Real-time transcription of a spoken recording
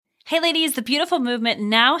Hey ladies, the Beautiful Movement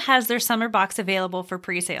now has their summer box available for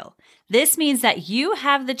pre-sale. This means that you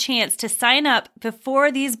have the chance to sign up before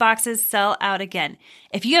these boxes sell out again.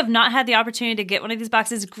 If you have not had the opportunity to get one of these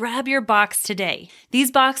boxes, grab your box today.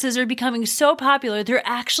 These boxes are becoming so popular, they're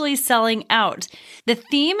actually selling out. The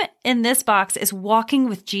theme in this box is Walking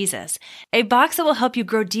with Jesus, a box that will help you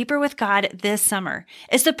grow deeper with God this summer.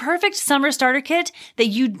 It's the perfect summer starter kit that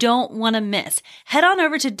you don't want to miss. Head on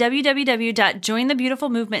over to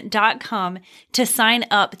www.jointhebeautifulmovement.com to sign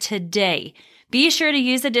up today. Be sure to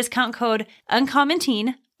use the discount code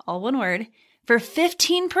UncommonTeen, all one word, for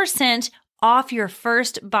 15% off your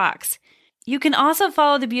first box. You can also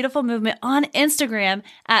follow the Beautiful Movement on Instagram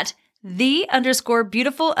at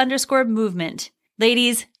 _beautiful_movement.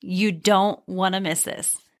 Ladies, you don't want to miss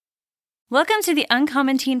this. Welcome to the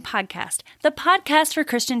Uncommon Teen Podcast, the podcast for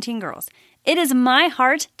Christian teen girls. It is my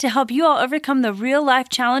heart to help you all overcome the real life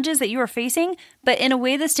challenges that you are facing, but in a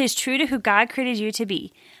way that stays true to who God created you to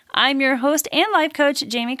be. I'm your host and life coach,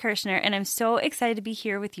 Jamie Kirshner, and I'm so excited to be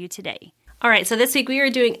here with you today. All right, so this week we are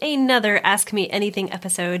doing another Ask Me Anything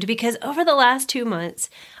episode because over the last 2 months,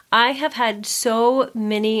 I have had so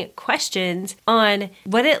many questions on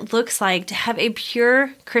what it looks like to have a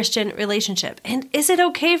pure Christian relationship. And is it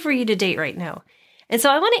okay for you to date right now? And so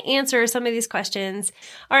I want to answer some of these questions.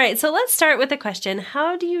 All right, so let's start with the question,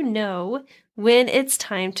 how do you know when it's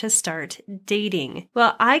time to start dating?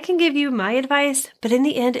 Well, I can give you my advice, but in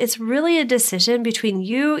the end, it's really a decision between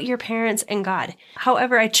you, your parents, and God.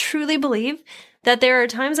 However, I truly believe that there are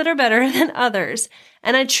times that are better than others.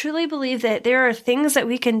 And I truly believe that there are things that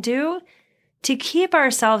we can do to keep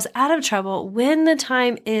ourselves out of trouble when the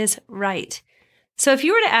time is right. So if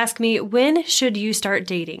you were to ask me, when should you start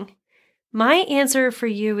dating? My answer for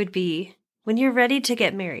you would be when you're ready to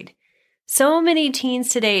get married. So many teens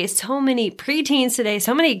today, so many preteens today,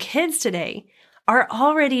 so many kids today are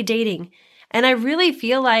already dating. And I really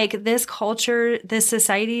feel like this culture, this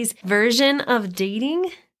society's version of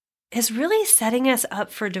dating is really setting us up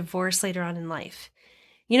for divorce later on in life.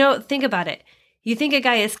 You know, think about it. You think a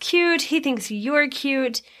guy is cute, he thinks you're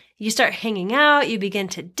cute, you start hanging out, you begin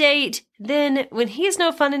to date. Then when he's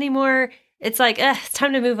no fun anymore, it's like, it's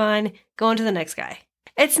time to move on, go on to the next guy.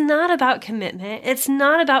 It's not about commitment. It's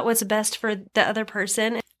not about what's best for the other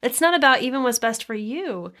person. It's not about even what's best for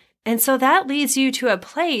you. And so that leads you to a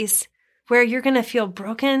place where you're going to feel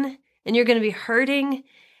broken and you're going to be hurting.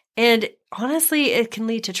 And honestly, it can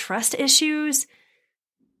lead to trust issues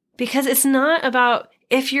because it's not about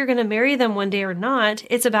if you're going to marry them one day or not.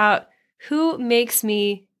 It's about who makes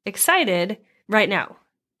me excited right now.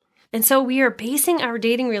 And so we are basing our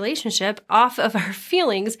dating relationship off of our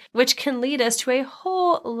feelings, which can lead us to a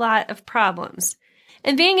whole lot of problems.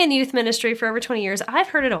 And being in youth ministry for over 20 years, I've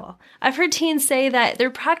heard it all. I've heard teens say that they're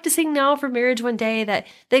practicing now for marriage one day, that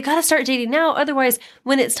they got to start dating now. Otherwise,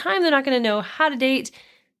 when it's time, they're not going to know how to date.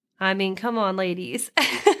 I mean, come on, ladies.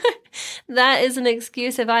 That is an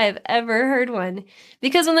excuse if I have ever heard one.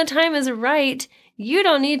 Because when the time is right, you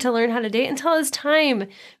don't need to learn how to date until it's time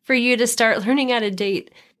for you to start learning how to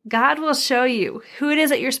date. God will show you who it is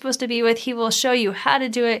that you're supposed to be with. He will show you how to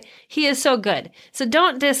do it. He is so good. So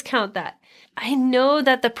don't discount that. I know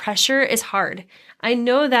that the pressure is hard. I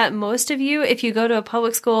know that most of you, if you go to a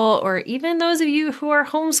public school, or even those of you who are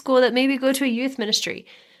homeschooled that maybe go to a youth ministry,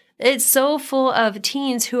 it's so full of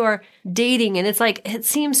teens who are dating, and it's like, it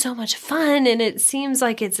seems so much fun and it seems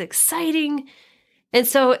like it's exciting. And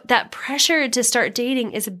so that pressure to start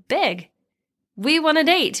dating is big. We want to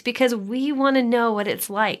date because we want to know what it's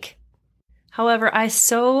like. However, I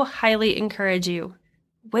so highly encourage you,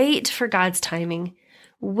 wait for God's timing.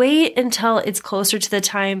 Wait until it's closer to the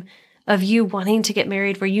time of you wanting to get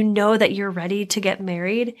married, where you know that you're ready to get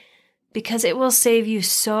married, because it will save you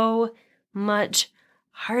so much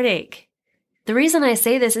heartache. The reason I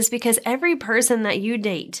say this is because every person that you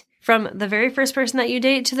date, from the very first person that you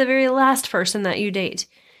date to the very last person that you date,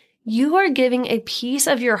 you are giving a piece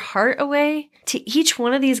of your heart away to each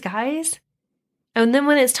one of these guys. And then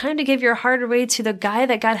when it's time to give your heart away to the guy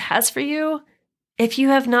that God has for you, if you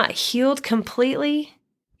have not healed completely,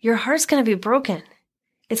 your heart's going to be broken.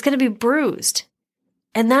 It's going to be bruised.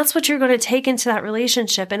 And that's what you're going to take into that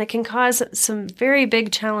relationship. And it can cause some very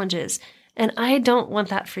big challenges. And I don't want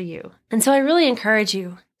that for you. And so I really encourage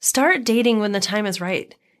you, start dating when the time is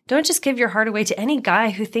right. Don't just give your heart away to any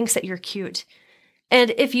guy who thinks that you're cute.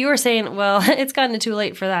 And if you are saying, well, it's gotten too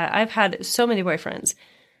late for that, I've had so many boyfriends.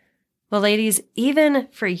 Well, ladies, even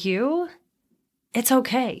for you, it's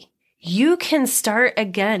okay. You can start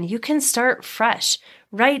again. You can start fresh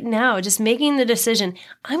right now, just making the decision,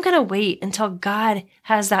 I'm going to wait until God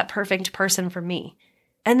has that perfect person for me.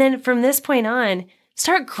 And then from this point on,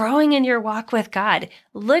 Start growing in your walk with God.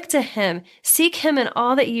 Look to Him. Seek Him in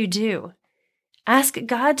all that you do. Ask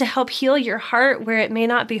God to help heal your heart where it may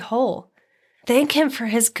not be whole. Thank Him for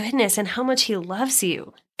His goodness and how much He loves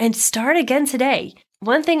you. And start again today.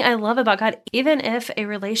 One thing I love about God, even if a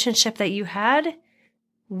relationship that you had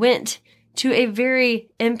went to a very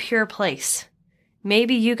impure place,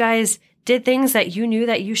 maybe you guys did things that you knew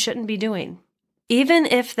that you shouldn't be doing. Even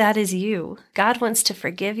if that is you, God wants to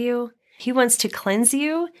forgive you. He wants to cleanse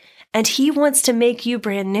you, and He wants to make you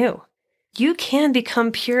brand new. You can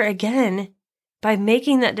become pure again by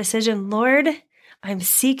making that decision. Lord, I'm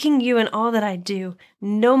seeking you in all that I do.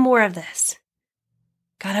 No more of this.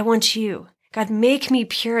 God, I want you. God, make me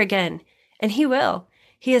pure again. And He will.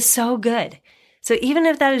 He is so good. So even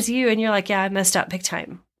if that is you and you're like, yeah, I messed up big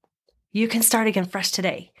time, you can start again fresh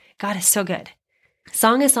today. God is so good.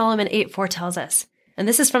 Song of Solomon 8:4 tells us, and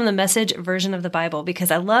this is from the Message version of the Bible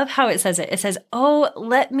because I love how it says it. It says, oh,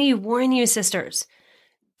 let me warn you, sisters,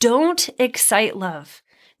 don't excite love.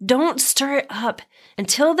 Don't stir it up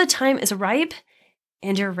until the time is ripe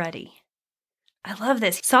and you're ready. I love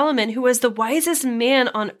this. Solomon, who was the wisest man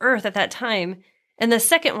on earth at that time, and the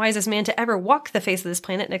second wisest man to ever walk the face of this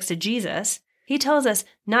planet next to Jesus, he tells us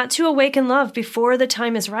not to awaken love before the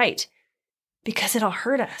time is right, because it'll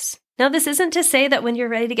hurt us. Now, this isn't to say that when you're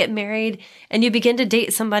ready to get married and you begin to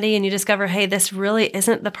date somebody and you discover, hey, this really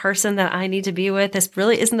isn't the person that I need to be with, this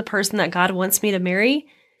really isn't the person that God wants me to marry,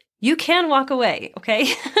 you can walk away,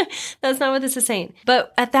 okay? That's not what this is saying.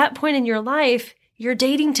 But at that point in your life, you're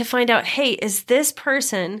dating to find out, hey, is this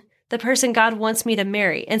person the person God wants me to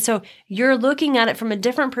marry? And so you're looking at it from a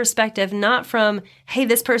different perspective, not from, hey,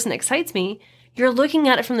 this person excites me. You're looking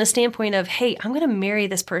at it from the standpoint of, hey, I'm going to marry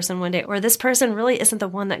this person one day, or this person really isn't the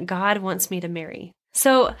one that God wants me to marry.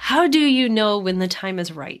 So how do you know when the time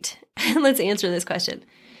is right? Let's answer this question.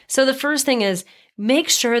 So the first thing is, make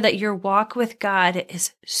sure that your walk with God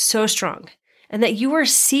is so strong and that you are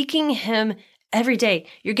seeking Him every day.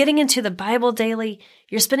 You're getting into the Bible daily.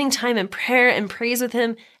 You're spending time in prayer and praise with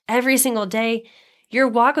Him every single day. Your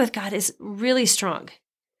walk with God is really strong.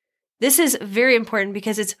 This is very important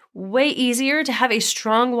because it's way easier to have a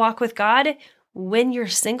strong walk with God when you're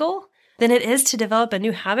single than it is to develop a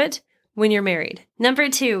new habit when you're married. Number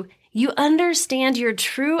 2, you understand your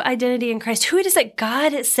true identity in Christ. Who it is that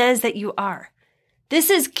God says that you are. This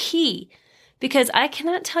is key because I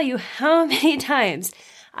cannot tell you how many times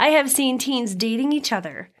I have seen teens dating each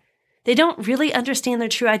other. They don't really understand their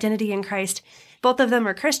true identity in Christ. Both of them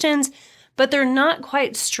are Christians, but they're not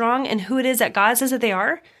quite strong in who it is that God says that they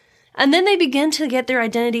are. And then they begin to get their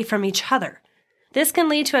identity from each other. This can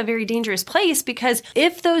lead to a very dangerous place because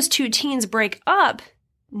if those two teens break up,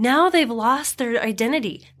 now they've lost their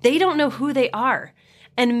identity. They don't know who they are.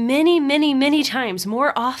 And many, many, many times,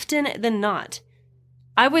 more often than not,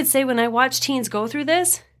 I would say when I watch teens go through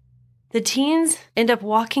this, the teens end up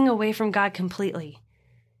walking away from God completely.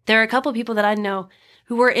 There are a couple people that I know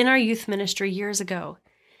who were in our youth ministry years ago,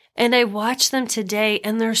 and I watch them today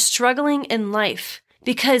and they're struggling in life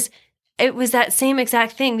because it was that same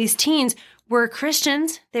exact thing. These teens were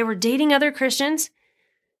Christians. They were dating other Christians.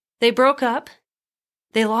 They broke up.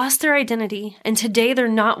 They lost their identity. And today they're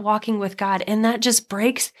not walking with God. And that just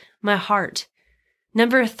breaks my heart.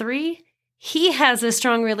 Number 3, he has a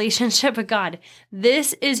strong relationship with God.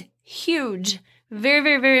 This is huge. Very,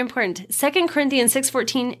 very, very important. 2 Corinthians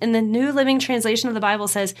 6:14 in the New Living Translation of the Bible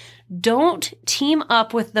says, don't team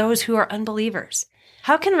up with those who are unbelievers.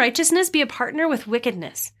 How can righteousness be a partner with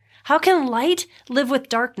wickedness? How can light live with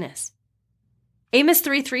darkness? Amos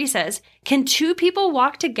 3:3 says, can 2 people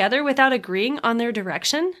walk together without agreeing on their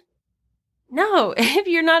direction? No, if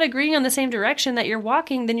you're not agreeing on the same direction that you're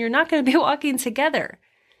walking, then you're not going to be walking together.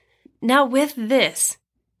 Now with this,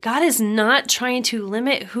 God is not trying to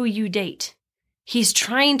limit who you date. He's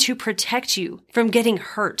trying to protect you from getting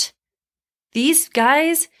hurt. These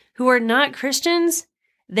guys who are not Christians,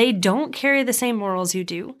 they don't carry the same morals you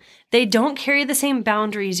do. They don't carry the same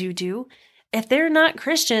boundaries you do. If they're not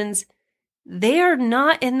Christians, they are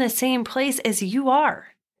not in the same place as you are.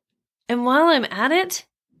 And while I'm at it,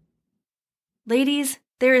 ladies,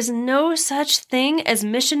 there is no such thing as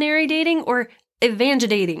missionary dating or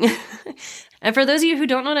evangelidating. And for those of you who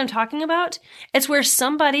don't know what I'm talking about, it's where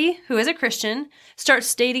somebody who is a Christian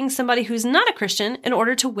starts dating somebody who's not a Christian in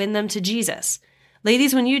order to win them to Jesus.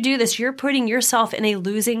 Ladies, when you do this, you're putting yourself in a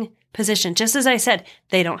losing position. Just as I said,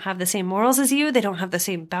 they don't have the same morals as you. They don't have the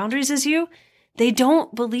same boundaries as you. They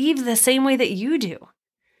don't believe the same way that you do.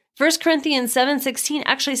 1 Corinthians 7:16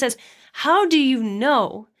 actually says, how do you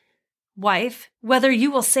know, wife, whether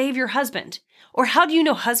you will save your husband? Or how do you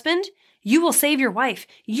know, husband, you will save your wife.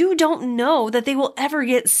 You don't know that they will ever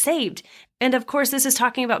get saved. And of course, this is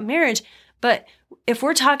talking about marriage, but if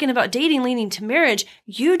we're talking about dating leading to marriage,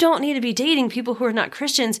 you don't need to be dating people who are not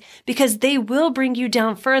Christians because they will bring you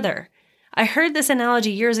down further. I heard this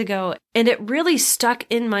analogy years ago, and it really stuck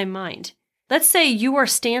in my mind. Let's say you are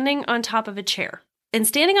standing on top of a chair, and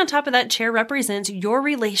standing on top of that chair represents your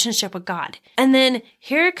relationship with God. And then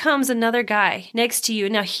here comes another guy next to you.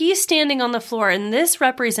 Now he's standing on the floor, and this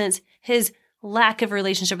represents his lack of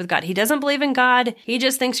relationship with God. He doesn't believe in God. He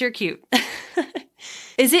just thinks you're cute.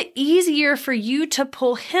 Is it easier for you to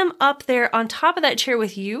pull him up there on top of that chair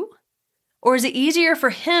with you? Or is it easier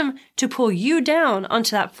for him to pull you down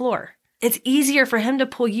onto that floor? It's easier for him to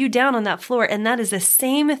pull you down on that floor. And that is the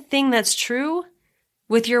same thing that's true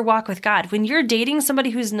with your walk with God. When you're dating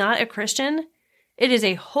somebody who's not a Christian, it is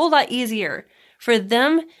a whole lot easier for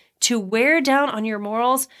them to wear down on your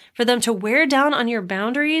morals, for them to wear down on your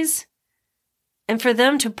boundaries, and for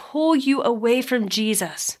them to pull you away from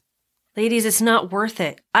Jesus. Ladies, it's not worth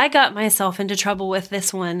it. I got myself into trouble with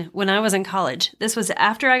this one when I was in college. This was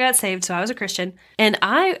after I got saved, so I was a Christian. And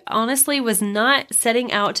I honestly was not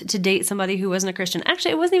setting out to date somebody who wasn't a Christian.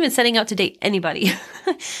 Actually, I wasn't even setting out to date anybody.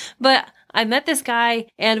 But I met this guy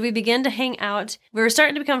and we began to hang out. We were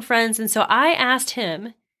starting to become friends. And so I asked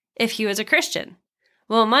him if he was a Christian.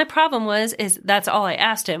 Well, my problem is that's all I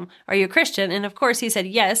asked him. Are you a Christian? And of course he said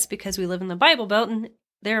yes, because we live in the Bible Belt and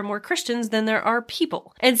there are more Christians than there are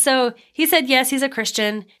people. And so he said, yes, he's a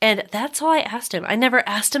Christian. And that's all I asked him. I never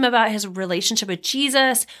asked him about his relationship with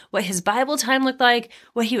Jesus, what his Bible time looked like,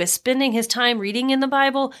 what he was spending his time reading in the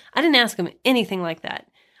Bible. I didn't ask him anything like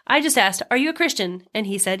that. I just asked, are you a Christian? And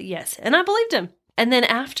he said, yes. And I believed him. And then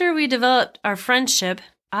after we developed our friendship,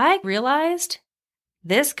 I realized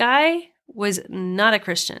this guy was not a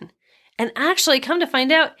Christian. And actually, come to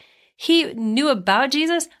find out, he knew about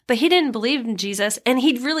Jesus, but he didn't believe in Jesus, and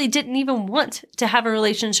he really didn't even want to have a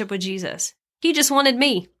relationship with Jesus. He just wanted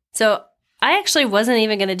me. So I actually wasn't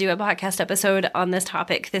even going to do a podcast episode on this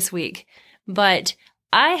topic this week, but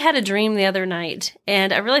I had a dream the other night,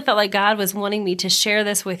 and I really felt like God was wanting me to share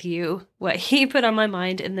this with you, what he put on my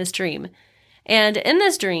mind in this dream. And in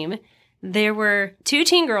this dream, there were 2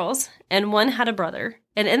 teen girls, and one had a brother.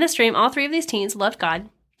 And in this dream, all 3 of these teens loved God.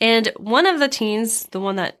 And one of the teens, the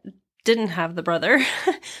one that didn't have the brother,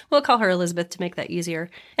 we'll call her Elizabeth to make that easier,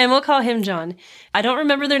 and we'll call him John. I don't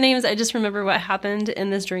remember their names. I just remember what happened in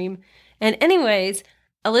this dream. And anyways,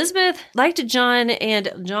 Elizabeth liked John,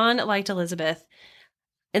 and John liked Elizabeth.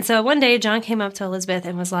 And so one day, John came up to Elizabeth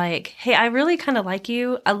and was like, hey, I really kind of like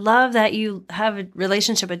you. I love that you have a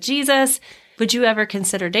relationship with Jesus. Would you ever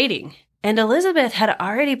consider dating? And Elizabeth had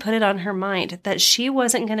already put it on her mind that she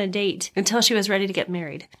wasn't going to date until she was ready to get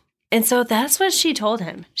married. And so that's what she told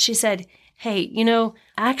him. She said, hey,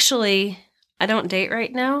 actually, I don't date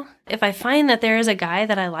right now. If I find that there is a guy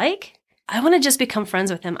that I like, I want to just become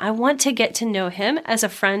friends with him. I want to get to know him as a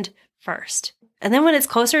friend first. And then when it's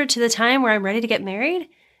closer to the time where I'm ready to get married,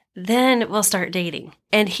 then we'll start dating.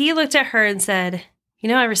 And he looked at her and said,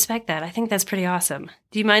 I respect that. I think that's pretty awesome.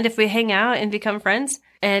 Do you mind if we hang out and become friends?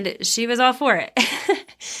 And she was all for it.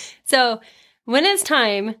 So when it's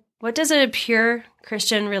time, what does a pure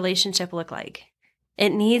Christian relationship look like? It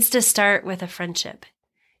needs to start with a friendship.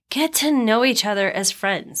 Get to know each other as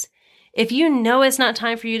friends. If you know it's not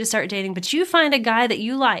time for you to start dating, but you find a guy that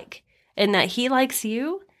you like and that he likes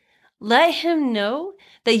you, let him know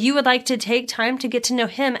that you would like to take time to get to know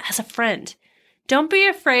him as a friend. Don't be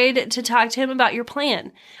afraid to talk to him about your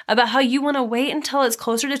plan, about how you want to wait until it's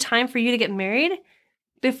closer to time for you to get married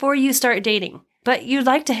before you start dating. But you'd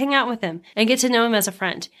like to hang out with him and get to know him as a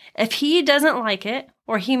friend. If he doesn't like it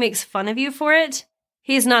or he makes fun of you for it,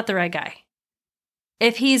 he's not the right guy.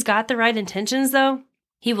 If he's got the right intentions, though,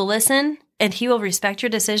 he will listen and he will respect your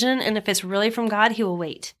decision. And if it's really from God, he will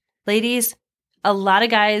wait. Ladies, a lot of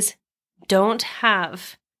guys don't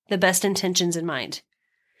have the best intentions in mind.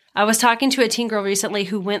 I was talking to a teen girl recently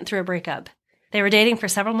who went through a breakup. They were dating for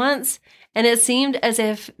several months, and it seemed as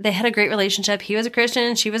if they had a great relationship. He was a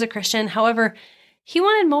Christian, she was a Christian. However, he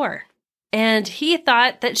wanted more, and he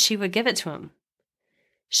thought that she would give it to him.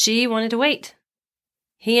 She wanted to wait.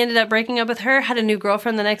 He ended up breaking up with her, had a new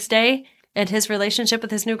girlfriend the next day, and his relationship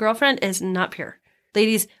with his new girlfriend is not pure.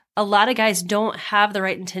 Ladies, a lot of guys don't have the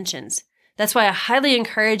right intentions. That's why I highly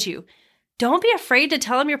encourage you, don't be afraid to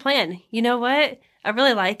tell him your plan. You know what? I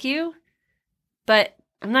really like you, but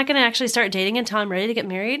I'm not going to actually start dating until I'm ready to get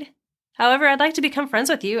married. However, I'd like to become friends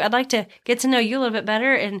with you. I'd like to get to know you a little bit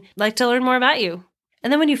better and like to learn more about you.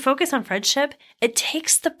 And then when you focus on friendship, it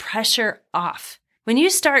takes the pressure off. When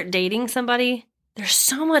you start dating somebody, There's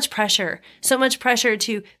so much pressure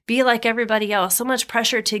to be like everybody else, so much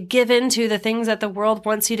pressure to give into the things that the world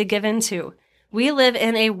wants you to give into. We live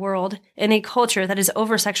in a world, in a culture that is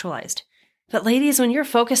over-sexualized. But ladies, when you're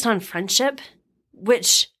focused on friendship,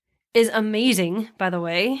 which is amazing, by the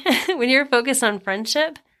way, when you're focused on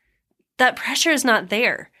friendship, that pressure is not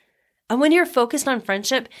there. And when you're focused on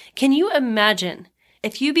friendship, can you imagine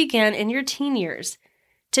if you began in your teen years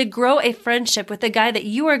to grow a friendship with the guy that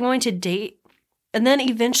you are going to date and then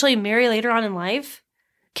eventually marry later on in life?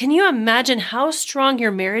 Can you imagine how strong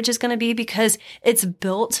your marriage is going to be because it's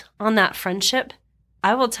built on that friendship?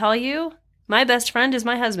 I will tell you, my best friend is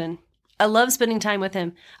my husband. I love spending time with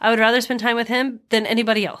him. I would rather spend time with him than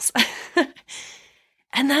anybody else.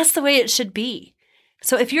 And that's the way it should be.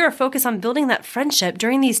 So if you're focused on building that friendship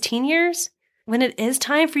during these teen years, when it is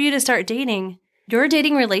time for you to start dating, your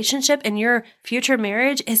dating relationship and your future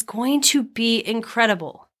marriage is going to be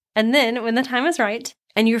incredible. And then when the time is right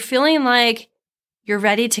and you're feeling like you're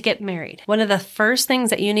ready to get married, one of the first things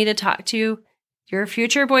that you need to talk to your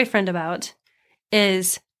future boyfriend about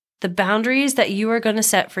is the boundaries that you are going to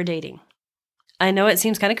set for dating. I know it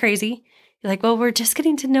seems kind of crazy. You're like, well, we're just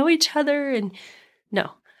getting to know each other. And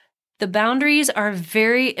no, the boundaries are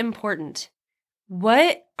very important.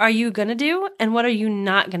 What are you going to do and what are you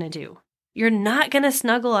not going to do? You're not going to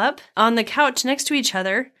snuggle up on the couch next to each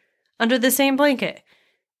other under the same blanket,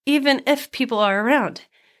 even if people are around.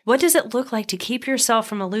 What does it look like to keep yourself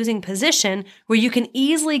from a losing position where you can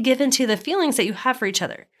easily give into the feelings that you have for each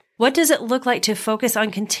other? What does it look like to focus on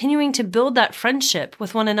continuing to build that friendship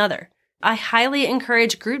with one another? I highly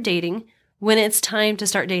encourage group dating when it's time to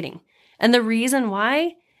start dating. And the reason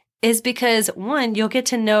why is because, one, you'll get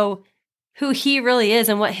to know who he really is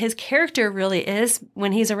and what his character really is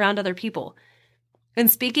when he's around other people.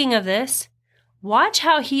 And speaking of this, watch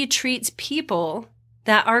how he treats people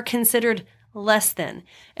that are considered less than.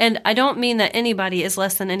 And I don't mean that anybody is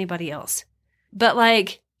less than anybody else, but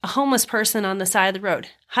like a homeless person on the side of the road.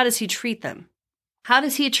 How does he treat them? How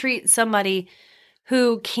does he treat somebody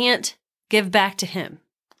who can't give back to him?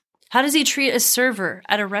 How does he treat a server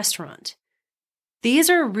at a restaurant? These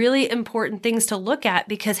are really important things to look at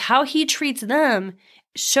because how he treats them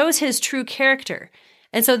shows his true character.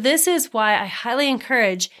 And so this is why I highly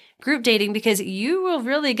encourage group dating, because you will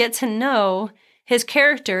really get to know his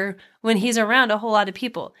character when he's around a whole lot of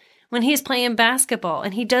people. When he's playing basketball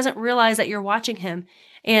and he doesn't realize that you're watching him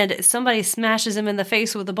and somebody smashes him in the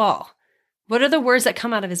face with a ball. What are the words that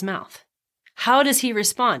come out of his mouth? How does he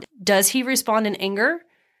respond? Does he respond in anger?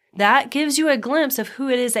 That gives you a glimpse of who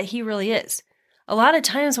it is that he really is. A lot of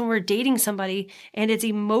times when we're dating somebody and it's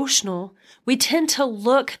emotional, we tend to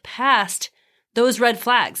look past those red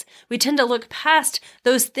flags. We tend to look past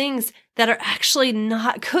those things that are actually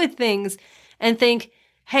not good things and think,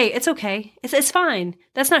 hey, it's okay. It's fine.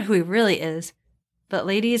 That's not who he really is. But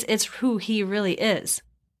ladies, it's who he really is.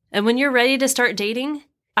 And when you're ready to start dating,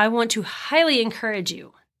 I want to highly encourage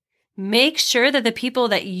you. Make sure that the people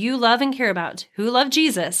that you love and care about, who love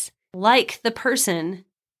Jesus, like the person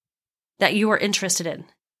that you are interested in.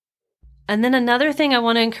 And then another thing I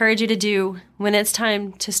want to encourage you to do when it's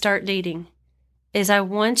time to start dating is I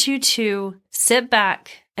want you to sit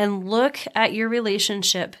back and look at your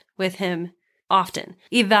relationship with him often.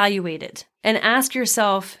 Evaluate it and ask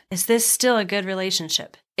yourself, is this still a good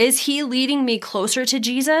relationship? Is he leading me closer to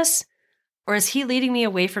Jesus or is he leading me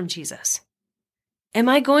away from Jesus? Am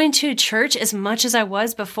I going to church as much as I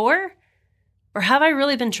was before? Or have I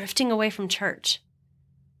really been drifting away from church?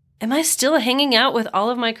 Am I still hanging out with all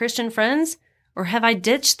of my Christian friends, or have I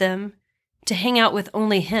ditched them to hang out with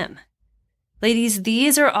only him? Ladies,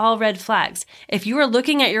 these are all red flags. If you are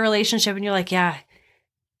looking at your relationship and you're like, yeah,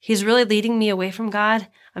 he's really leading me away from God.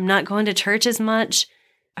 I'm not going to church as much.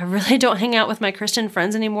 I really don't hang out with my Christian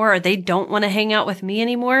friends anymore, or they don't want to hang out with me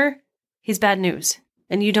anymore. He's bad news,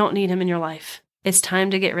 and you don't need him in your life. It's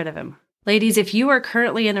time to get rid of him. Ladies, if you are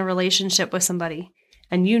currently in a relationship with somebody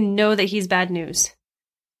and you know that he's bad news,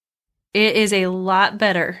 it is a lot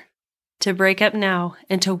better to break up now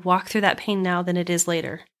and to walk through that pain now than it is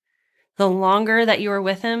later. The longer that you are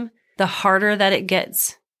with him, the harder that it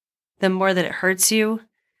gets. The more that it hurts you,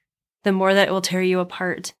 the more that it will tear you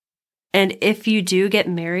apart. And if you do get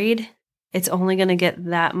married, it's only going to get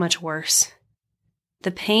that much worse.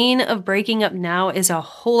 The pain of breaking up now is a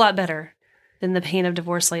whole lot better than the pain of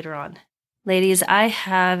divorce later on. Ladies, I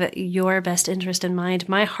have your best interest in mind.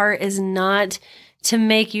 My heart is not to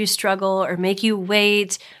make you struggle or make you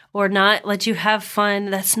wait or not let you have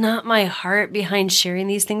fun. That's not my heart behind sharing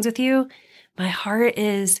these things with you. My heart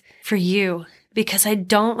is for you because I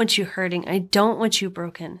don't want you hurting. I don't want you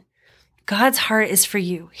broken. God's heart is for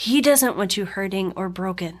you. He doesn't want you hurting or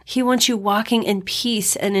broken. He wants you walking in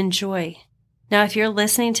peace and in joy. Now, if you're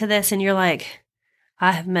listening to this and you're like,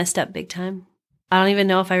 I have messed up big time. I don't even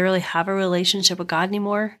know if I really have a relationship with God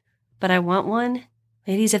anymore, but I want one.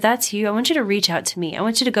 Ladies, if that's you, I want you to reach out to me. I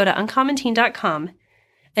want you to go to uncommonteen.com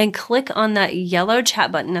and click on that yellow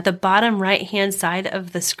chat button at the bottom right-hand side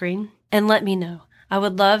of the screen and let me know. I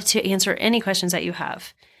would love to answer any questions that you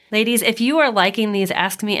have. Ladies, if you are liking these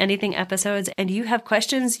Ask Me Anything episodes and you have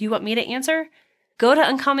questions you want me to answer, go to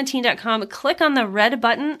uncommonteen.com, click on the red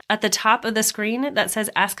button at the top of the screen that says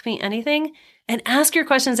Ask Me Anything, and ask your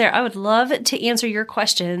questions there. I would love to answer your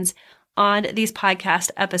questions on these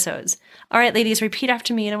podcast episodes. All right, ladies, repeat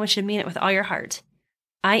after me, and I want you to mean it with all your heart.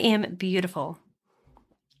 I am beautiful.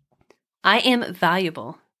 I am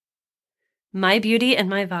valuable. My beauty and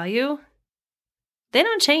my value, they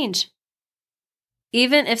don't change.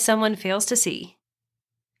 Even if someone fails to see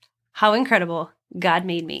how incredible God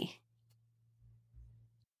made me.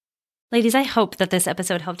 Ladies, I hope that this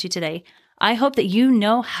episode helped you today. I hope that you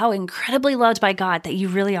know how incredibly loved by God that you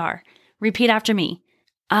really are. Repeat after me.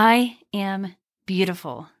 I am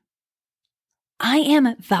beautiful. I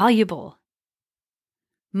am valuable.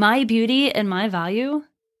 My beauty and my value,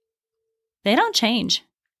 they don't change.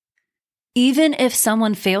 Even if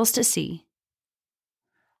someone fails to see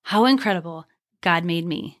how incredible God made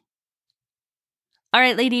me. All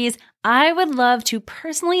right, ladies, I would love to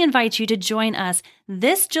personally invite you to join us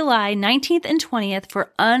this July 19th and 20th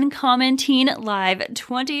for Uncommon Teen Live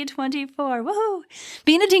 2024. Woohoo!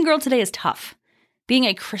 Being a teen girl today is tough. Being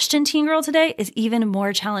a Christian teen girl today is even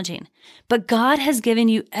more challenging. But God has given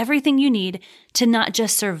you everything you need to not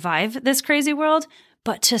just survive this crazy world,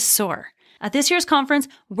 but to soar. At this year's conference,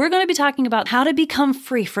 we're going to be talking about how to become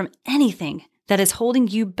free from anything that is holding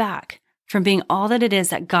you back from being all that it is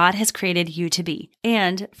that God has created you to be.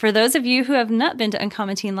 And for those of you who have not been to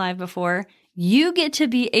Uncommon Teen Live before, you get to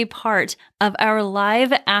be a part of our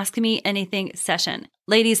live Ask Me Anything session.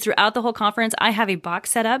 Ladies, throughout the whole conference, I have a box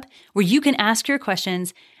set up where you can ask your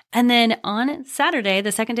questions. And then on Saturday,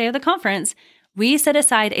 the second day of the conference, we set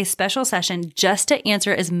aside a special session just to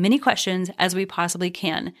answer as many questions as we possibly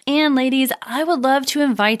can. And ladies, I would love to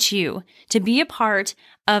invite you to be a part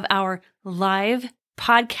of our live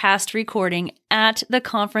podcast recording at the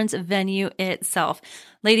conference venue itself.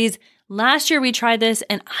 Ladies, last year we tried this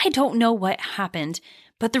and I don't know what happened,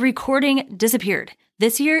 but the recording disappeared.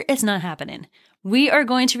 This year it's not happening. We are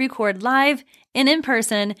going to record live and in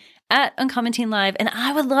person at Uncommon Teen Live, and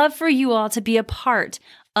I would love for you all to be a part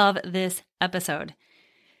of this episode.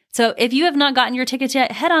 So if you have not gotten your tickets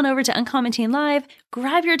yet, head on over to Uncommon Teen Live,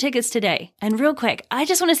 grab your tickets today. And real quick, I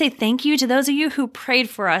just want to say thank you to those of you who prayed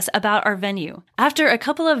for us about our venue. After a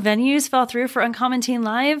couple of venues fell through for Uncommon Teen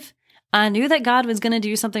Live, I knew that God was going to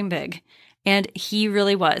do something big. And He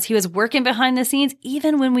really was. He was working behind the scenes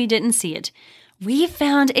even when we didn't see it. We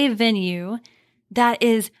found a venue that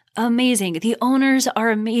is amazing. The owners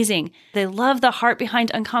are amazing. They love the heart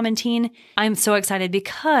behind Uncommon Teen. I'm so excited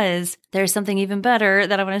because there's something even better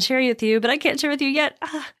that I want to share with you, but I can't share with you yet.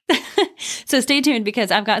 So stay tuned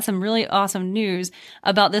because I've got some really awesome news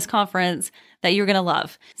about this conference that you're going to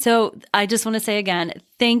love. So I just want to say again,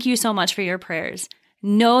 thank you so much for your prayers.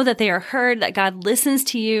 Know that they are heard, that God listens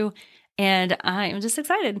to you, and I am just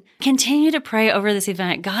excited. Continue to pray over this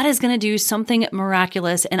event. God is going to do something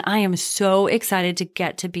miraculous, and I am so excited to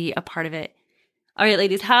get to be a part of it. All right,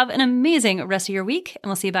 ladies, have an amazing rest of your week, and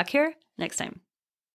we'll see you back here next time.